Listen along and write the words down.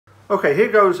Okay,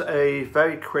 here goes a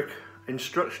very quick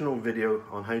instructional video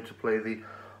on how to play the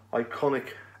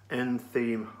iconic end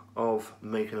theme of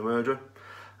Making a Murderer.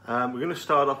 We're going to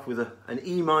start off with an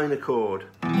E minor chord,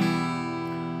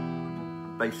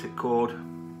 basic chord,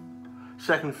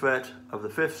 2nd fret of the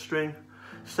 5th string,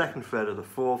 2nd fret of the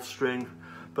 4th string,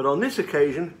 but on this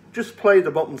occasion just play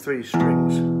the bottom 3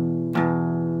 strings,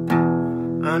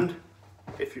 and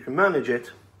if you can manage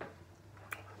it,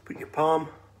 put your palm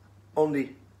on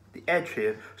the edge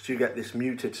here so you get this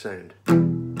muted sound.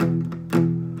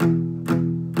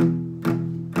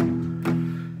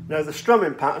 Now the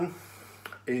strumming pattern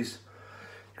is,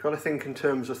 you've got to think in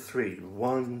terms of 3.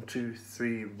 1, 2,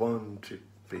 3, 1, 2,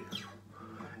 3.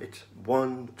 It's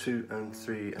 1, 2 and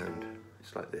 3 and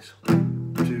it's like this. 2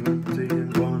 and 3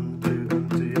 and 1, 2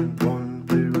 and 3 and 1,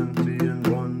 2 and 3 and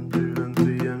 1, 2 and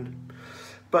 3 and...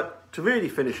 But to really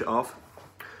finish it off,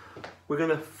 we're going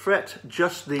to fret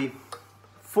just the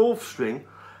 4th string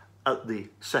at the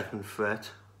 2nd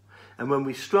fret, and when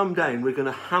we strum down we're going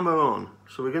to hammer on.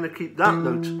 So we're going to keep that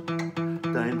note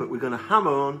down, but we're going to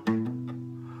hammer on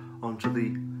onto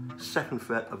the 2nd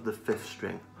fret of the 5th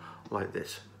string like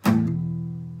this.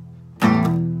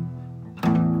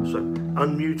 So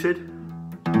unmuted,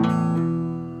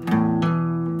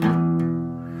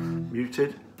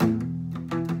 muted,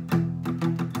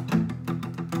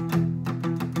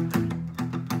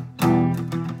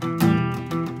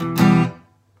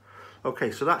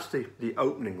 okay, so that's the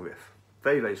opening riff.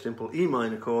 Very, very simple. E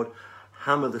minor chord,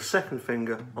 hammer the 2nd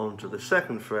finger onto the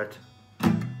 2nd fret.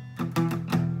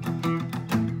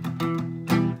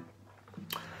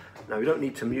 Now we don't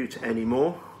need to mute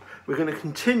anymore. We're going to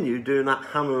continue doing that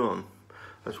hammer on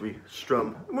as we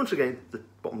strum, and once again, the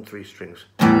bottom 3 strings.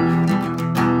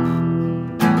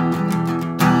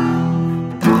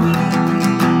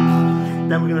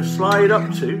 Then we're going to slide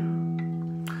up to,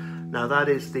 now that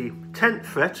is the 10th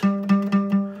fret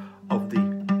of the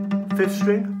 5th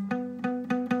string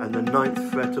and the 9th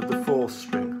fret of the 4th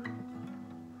string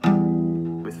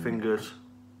with fingers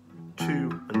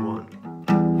 2 and 1.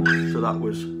 So that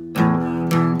was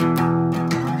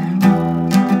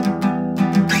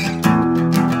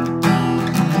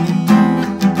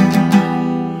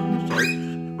sorry,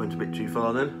 went a bit too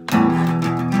far then.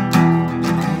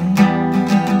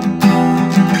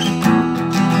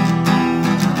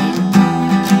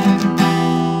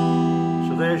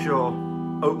 There's your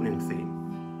opening theme.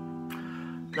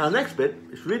 Now the next bit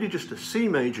is really just a C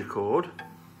major chord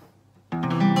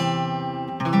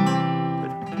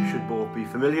that you should both be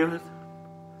familiar with.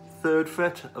 3rd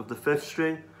fret of the 5th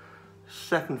string,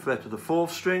 2nd fret of the 4th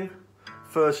string,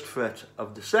 1st fret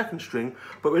of the 2nd string,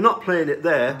 but we're not playing it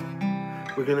there,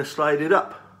 we're going to slide it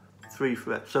up 3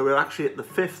 frets. So we're actually at the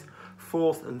 5th,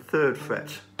 4th and 3rd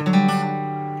fret,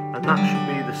 and that should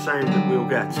be the sound that we'll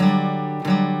get.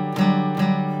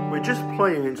 We're just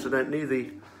playing, incidentally,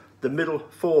 the middle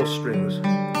 4 strings.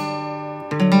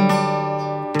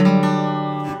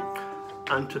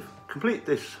 And to complete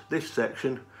this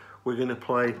section, we're going to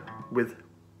play without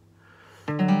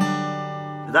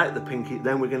the pinky,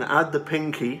 then we're going to add the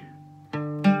pinky to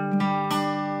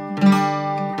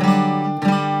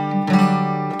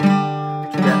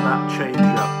get that change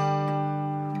up.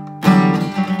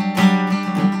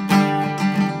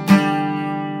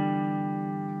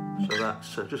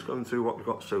 So just going through what we've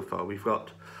got so far. We've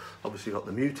got, obviously got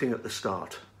the muting at the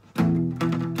start. Then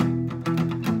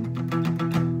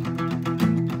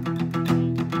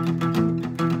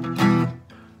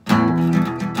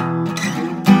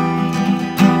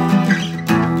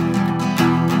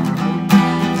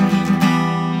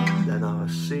our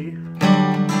C. And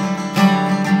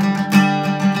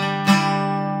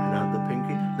add the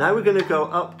pinky. Now we're going to go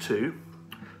up to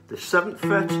the 7th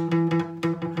fret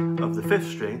of the 5th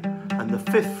string and the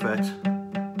 5th fret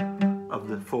of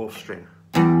the 4th string.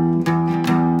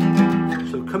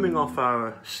 So coming off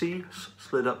our C,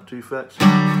 slid up 2 frets,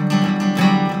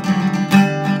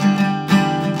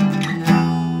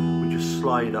 we just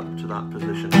slide up to that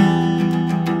position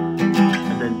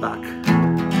and then back.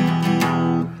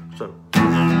 So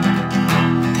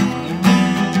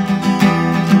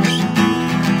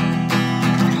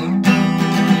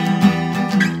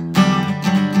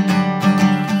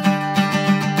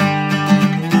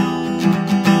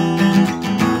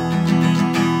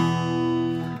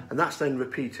that's then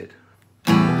repeated.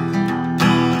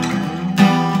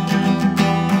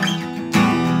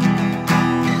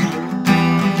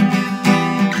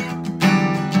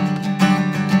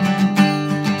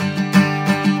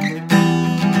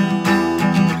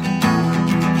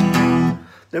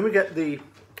 Then we get the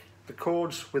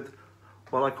chords with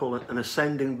what I call an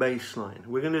ascending bass line.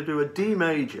 We're going to do a D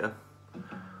major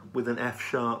with an F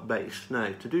sharp bass.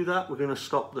 Now to do that we're going to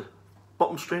stop the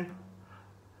bottom string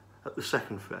at the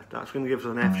 2nd fret. That's going to give us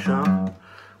an F sharp.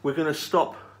 We're going to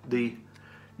stop the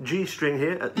G string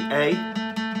here at the A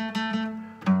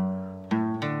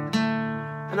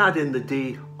and add in the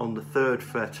D on the 3rd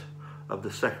fret of the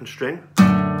 2nd string.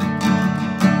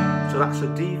 So that's a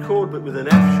D chord but with an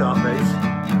F sharp bass.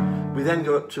 We then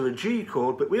go up to a G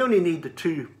chord, but we only need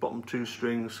the bottom two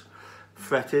strings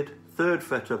fretted. 3rd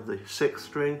fret of the 6th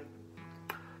string,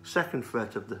 2nd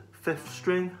fret of the 5th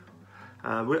string.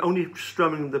 We're only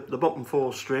strumming the bottom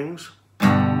 4 strings.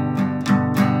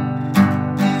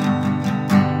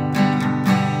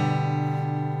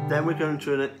 Then we're going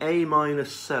to an A minor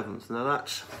 7th. Now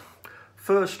that's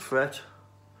 1st fret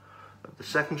of the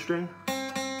 2nd string,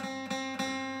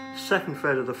 2nd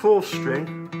fret of the 4th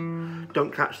string.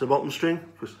 Don't catch the bottom string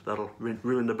because that'll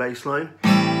ruin the bass line.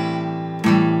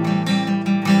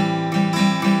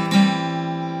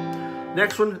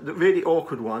 Next one, the really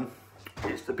awkward one,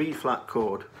 is the B flat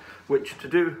chord, which to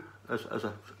do as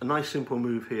a nice simple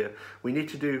move here, we need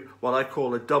to do what I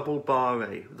call a double bar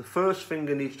A. The first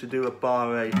finger needs to do a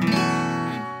bar A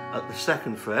at the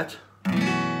 2nd fret,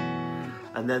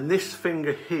 and then this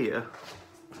finger here,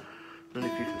 I don't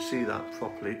know if you can see that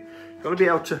properly, you've got to be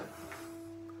able to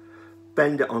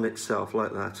bend it on itself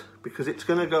like that, because it's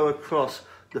going to go across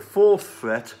the 4th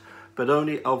fret, but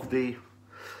only of the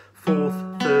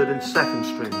 4th, 3rd and 2nd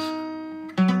strings.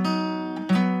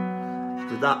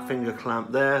 With that finger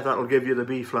clamp there, that'll give you the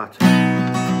B flat.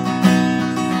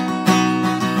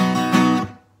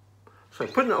 So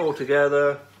putting it all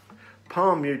together,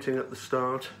 palm muting at the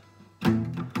start.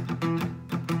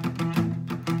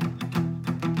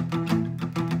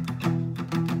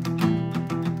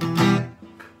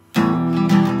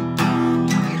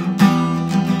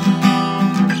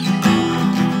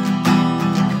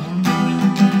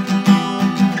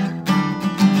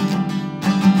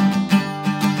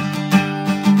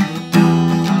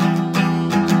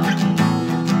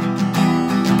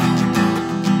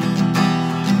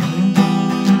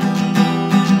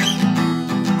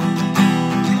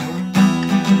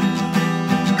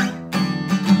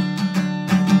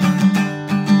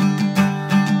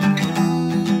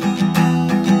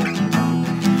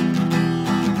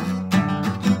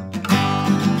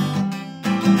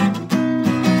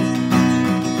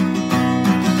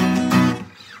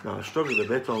 Struggled a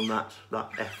bit on that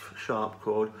F sharp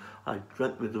chord. I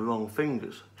went with the wrong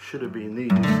fingers. Should have been these,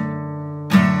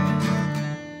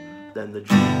 then the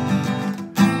G,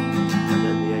 and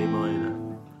then the A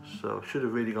minor. So should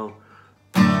have really gone.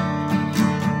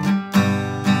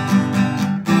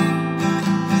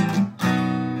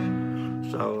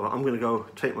 So I'm going to go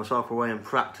take myself away and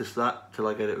practice that till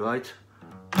I get it right.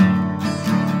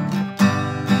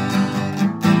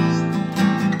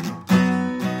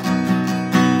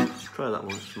 Try that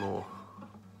once more.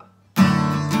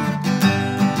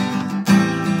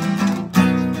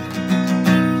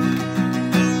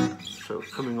 So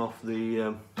coming off the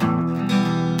I'll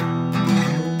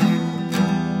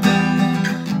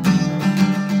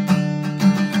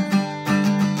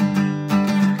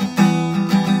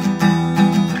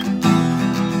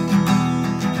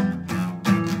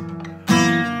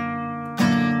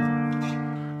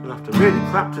have to really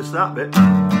practice that bit.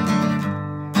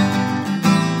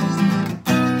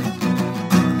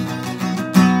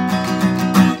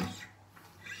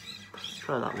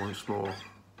 Try that once more.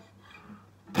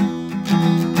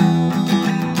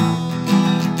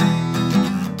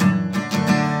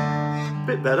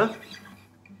 Bit better.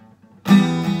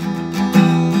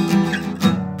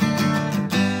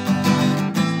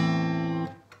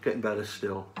 Getting better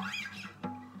still.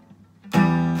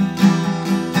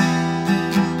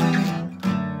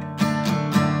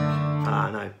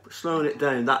 No, slowing it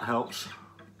down, that helps.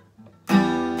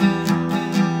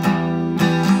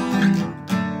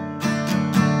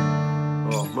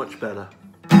 Much better.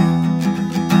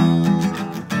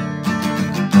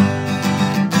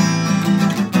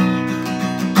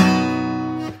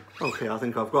 Okay, I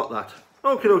think I've got that.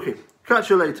 Okay, catch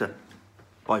you later.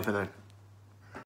 Bye for now.